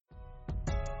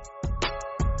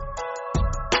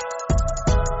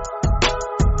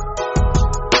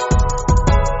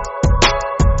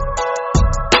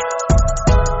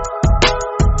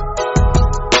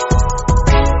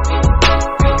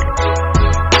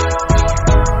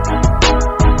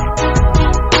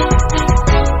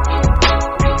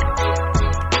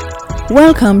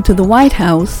Welcome to the Whyte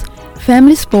House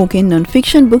Family Spoken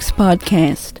Nonfiction Books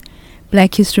Podcast,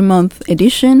 Black History Month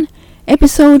edition,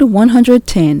 episode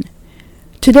 110.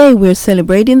 Today we're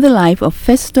celebrating the life of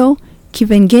Festo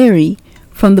Kivengere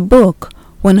from the book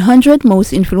 100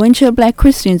 Most Influential Black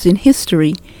Christians in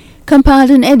History,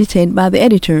 compiled and edited by the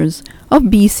editors of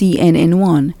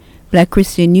BCNN1, Black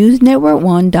Christian News Network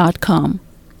 1.com.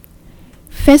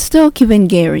 Festo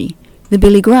Kivengere, the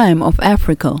Billy Graham of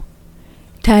Africa.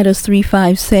 Titus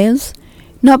 3:5 says,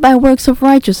 "Not by works of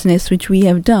righteousness which we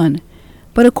have done,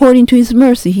 but according to his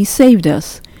mercy he saved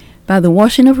us, by the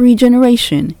washing of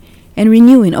regeneration and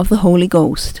renewing of the Holy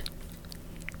Ghost."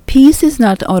 Peace is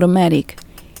not automatic.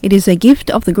 It is a gift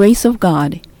of the grace of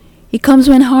God. It comes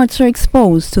when hearts are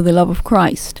exposed to the love of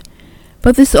Christ.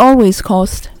 But this always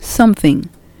costs something.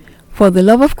 For the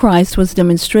love of Christ was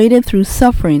demonstrated through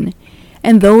suffering,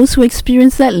 and those who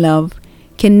experience that love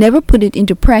can never put it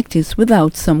into practice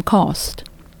without some cost.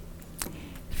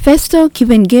 Festo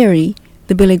Kivengere,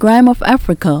 the Billy Graham of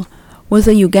Africa, was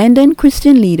a Ugandan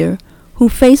Christian leader who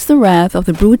faced the wrath of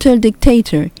the brutal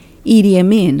dictator Idi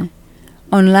Amin.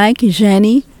 Unlike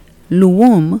Jani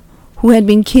Luwum, who had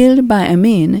been killed by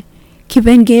Amin,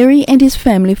 Kivengere and his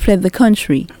family fled the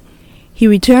country. He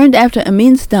returned after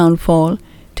Amin's downfall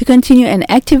to continue an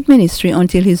active ministry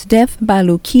until his death by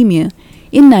leukemia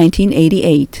in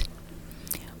 1988.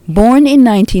 Born in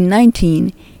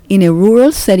 1919 in a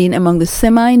rural setting among the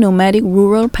semi-nomadic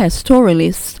rural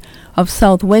pastoralists of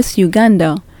southwest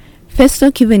Uganda,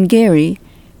 Festo Kivengere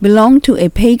belonged to a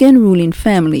pagan ruling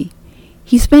family.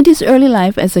 He spent his early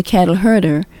life as a cattle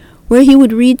herder, where he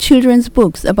would read children's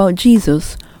books about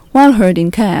Jesus while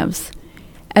herding calves.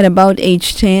 At about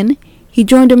age 10, he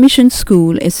joined a mission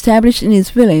school established in his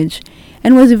village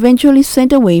and was eventually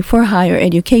sent away for higher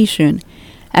education,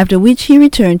 after which he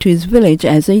returned to his village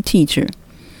as a teacher.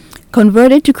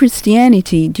 Converted to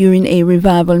Christianity during a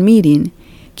revival meeting,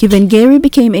 Kivengere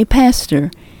became a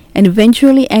pastor and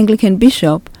eventually Anglican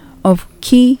bishop of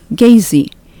Kigezi.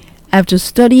 After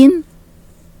studying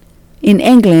in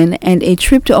England and a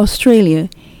trip to Australia,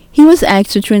 he was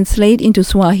asked to translate into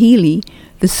Swahili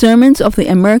the sermons of the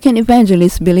American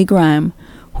evangelist Billy Graham,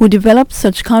 who developed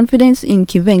such confidence in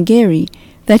Kivengere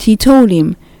that he told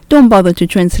him, "Don't bother to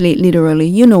translate literally,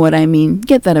 you know what I mean,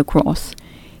 get that across."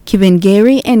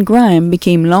 Kivengere and Graham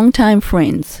became longtime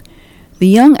friends. The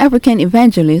young African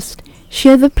evangelist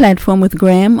shared the platform with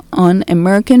Graham on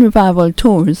American revival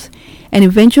tours and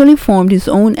eventually formed his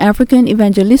own African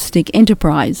evangelistic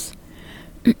enterprise.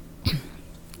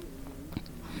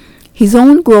 His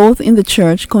own growth in the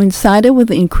church coincided with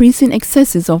the increasing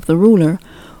excesses of the ruler,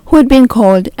 who had been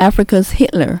called Africa's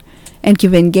Hitler, and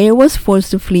Kivengere was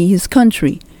forced to flee his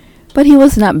country. But he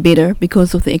was not bitter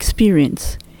because of the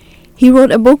experience. He wrote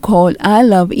a book called I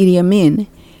Love Idi Amin,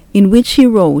 in which he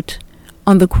wrote,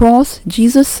 "On the cross,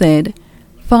 Jesus said,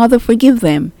 'Father, forgive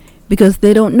them, because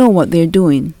they don't know what they're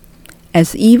doing.'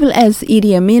 As evil as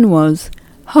Idi Amin was,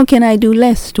 how can I do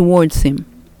less towards him?"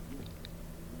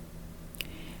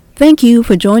 Thank you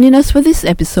for joining us for this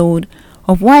episode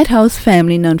of Whyte House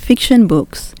Family Nonfiction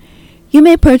Books. You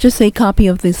may purchase a copy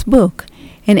of this book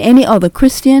and any other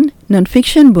Christian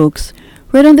nonfiction books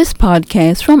read on this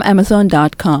podcast from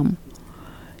Amazon.com.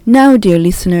 Now, dear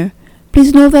listener,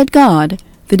 please know that God,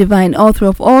 the divine author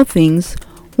of all things,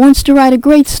 wants to write a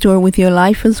great story with your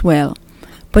life as well.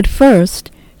 But first,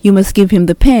 you must give him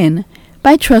the pen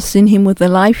by trusting him with the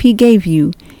life he gave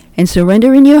you and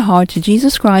surrendering your heart to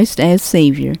Jesus Christ as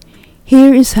Savior.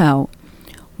 Here is how.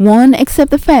 1. Accept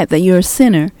the fact that you're a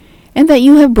sinner and that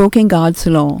you have broken God's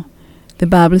law. The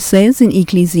Bible says in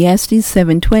Ecclesiastes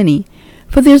 7:20,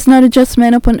 "For there is not a just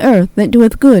man upon earth that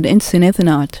doeth good and sinneth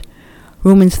not."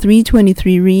 Romans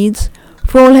 3:23 reads,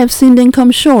 "For all have sinned and come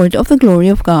short of the glory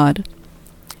of God."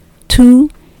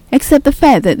 2. Accept the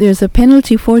fact that there is a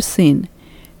penalty for sin.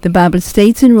 The Bible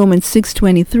states in Romans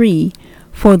 6:23,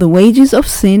 "For the wages of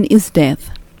sin is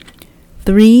death."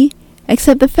 3.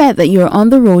 Accept the fact that you are on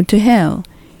the road to hell.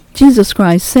 Jesus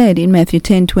Christ said in Matthew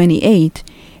 10:28,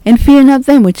 "And fear not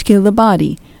them which kill the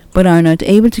body, but are not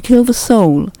able to kill the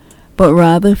soul, but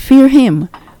rather fear him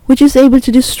which is able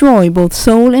to destroy both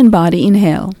soul and body in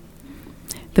hell."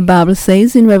 The Bible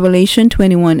says in Revelation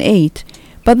 21:8,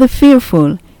 "But the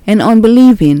fearful and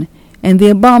unbelieving and the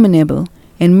abominable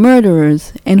and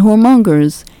murderers and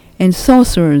whoremongers and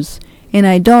sorcerers and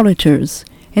idolaters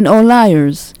and all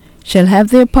liars shall have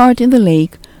their part in the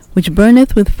lake which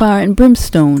burneth with fire and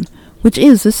brimstone, which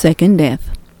is the second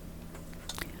death."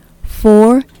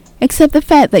 4. Accept the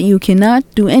fact that you cannot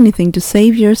do anything to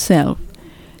save yourself.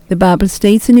 The Bible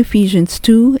states in Ephesians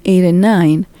 2:8 and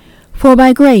 9, "For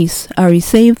by grace are ye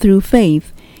saved through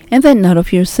faith, and that not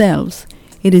of yourselves.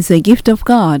 It is a gift of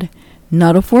God,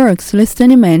 not of works, lest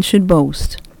any man should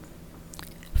boast.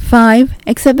 5.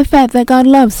 Accept the fact that God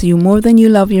loves you more than you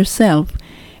love yourself,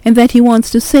 and that He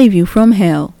wants to save you from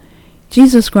hell.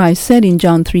 Jesus Christ said in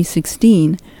John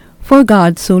 3:16, "For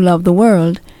God so loved the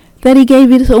world, that He gave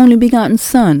His only begotten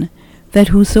Son, that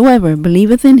whosoever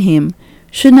believeth in Him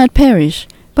should not perish,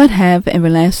 but have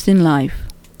everlasting life."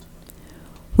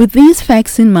 With these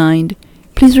facts in mind,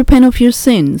 please repent of your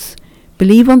sins,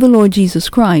 believe on the Lord Jesus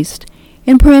Christ,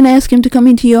 and pray and ask Him to come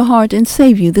into your heart and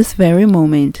save you this very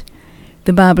moment.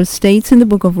 The Bible states in the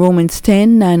book of Romans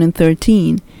 10:9 and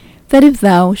 13, that if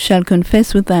thou shalt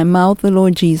confess with thy mouth the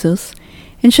Lord Jesus,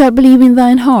 and shalt believe in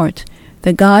thine heart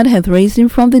that God hath raised Him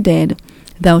from the dead,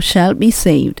 thou shalt be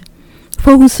saved.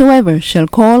 For whosoever shall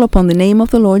call upon the name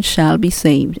of the Lord shall be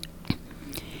saved.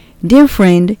 Dear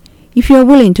friend, if you are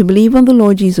willing to believe on the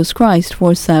Lord Jesus Christ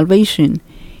for salvation,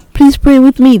 please pray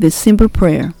with me this simple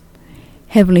prayer.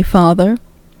 Heavenly Father,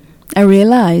 I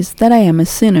realize that I am a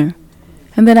sinner,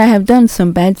 and that I have done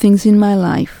some bad things in my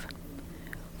life.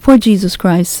 For Jesus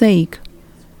Christ's sake,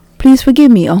 please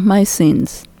forgive me of my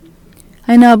sins.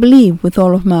 I now believe with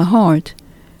all of my heart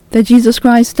that Jesus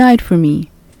Christ died for me,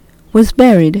 was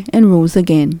buried, and rose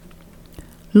again.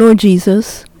 Lord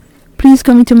Jesus, please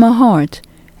come into my heart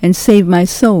and save my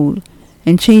soul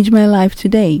and change my life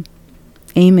today.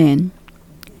 Amen.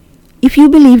 If you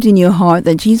believed in your heart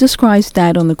that Jesus Christ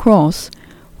died on the cross,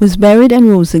 was buried, and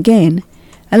rose again,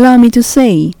 allow me to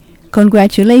say,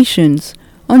 congratulations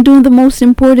on doing the most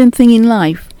important thing in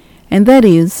life, and that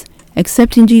is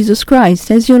accepting Jesus Christ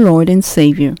as your Lord and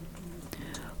Savior.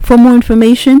 For more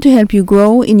information to help you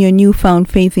grow in your newfound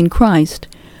faith in Christ,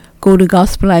 go to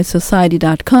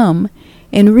gospelizesociety.com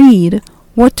and read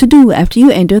what to do after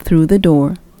you enter through the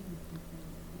door.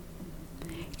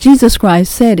 Jesus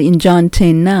Christ said in John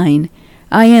 10:9,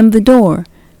 "I am the door.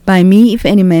 By me if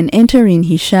any man enter in,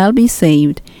 he shall be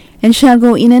saved, and shall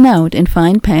go in and out and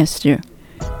find pasture."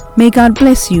 May God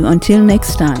bless you until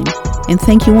next time, and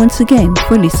thank you once again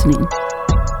for listening.